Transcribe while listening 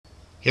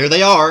Here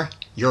they are,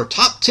 your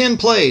top 10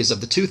 plays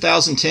of the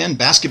 2010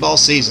 basketball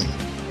season.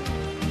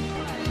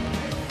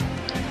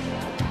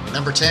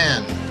 Number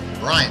 10,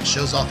 Bryant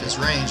shows off his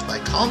range by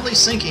calmly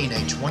sinking a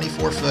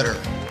 24-footer.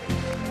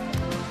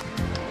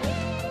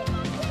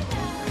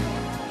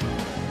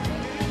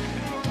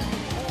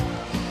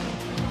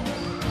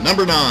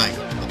 Number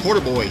 9, the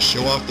Porter Boys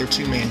show off their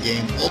two-man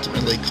game,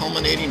 ultimately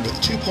culminating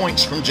with 2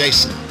 points from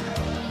Jason.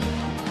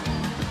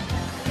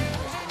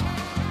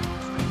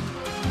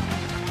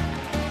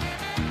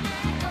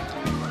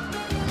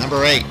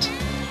 Number 8,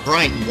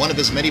 Bryant in one of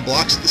his many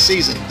blocks of the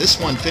season, this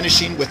one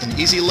finishing with an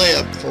easy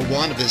layup for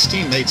one of his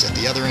teammates at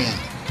the other end.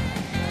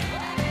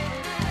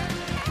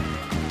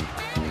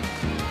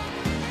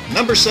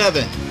 Number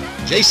 7,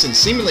 Jason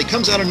seemingly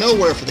comes out of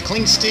nowhere for the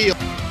clean steal.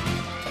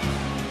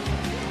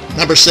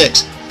 Number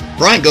 6,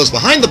 Bryant goes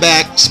behind the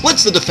back,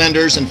 splits the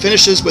defenders, and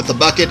finishes with the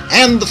bucket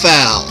and the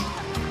foul.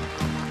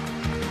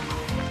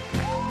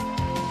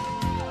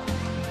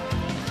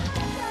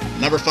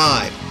 Number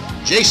 5,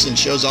 Jason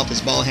shows off his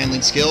ball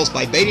handling skills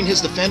by baiting his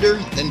defender,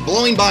 then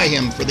blowing by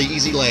him for the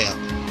easy layup.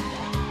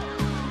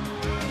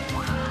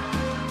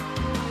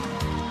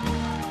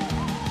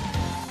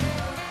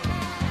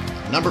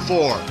 Number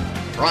 4,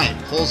 Bryant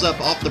pulls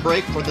up off the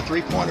break for the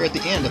three-pointer at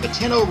the end of a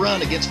 10-0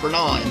 run against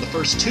Bernal in the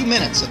first 2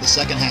 minutes of the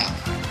second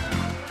half.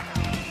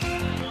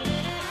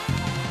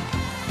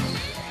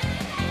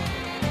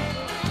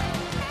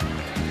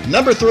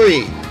 Number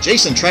 3,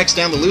 Jason tracks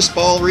down the loose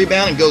ball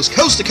rebound and goes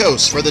coast to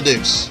coast for the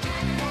deuce.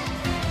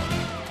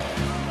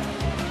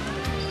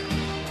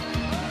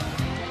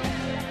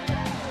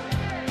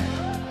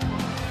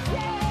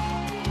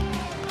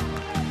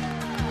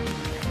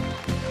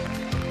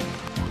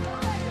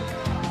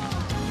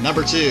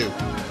 Number 2,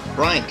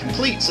 Bryant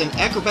completes an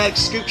acrobatic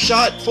scoop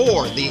shot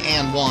for the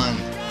and one.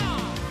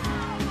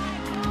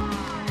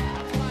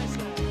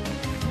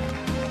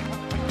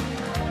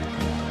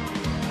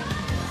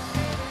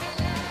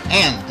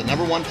 And the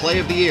number 1 play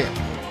of the year.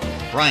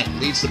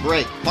 Bryant leads the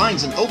break,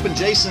 finds an open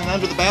Jason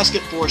under the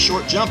basket for a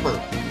short jumper,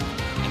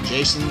 and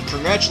Jason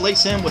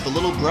congratulates him with a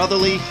little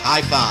brotherly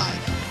high five.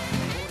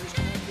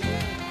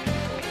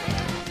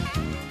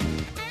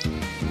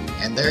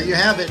 And there you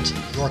have it,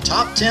 your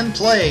top 10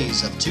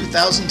 plays of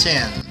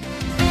 2010.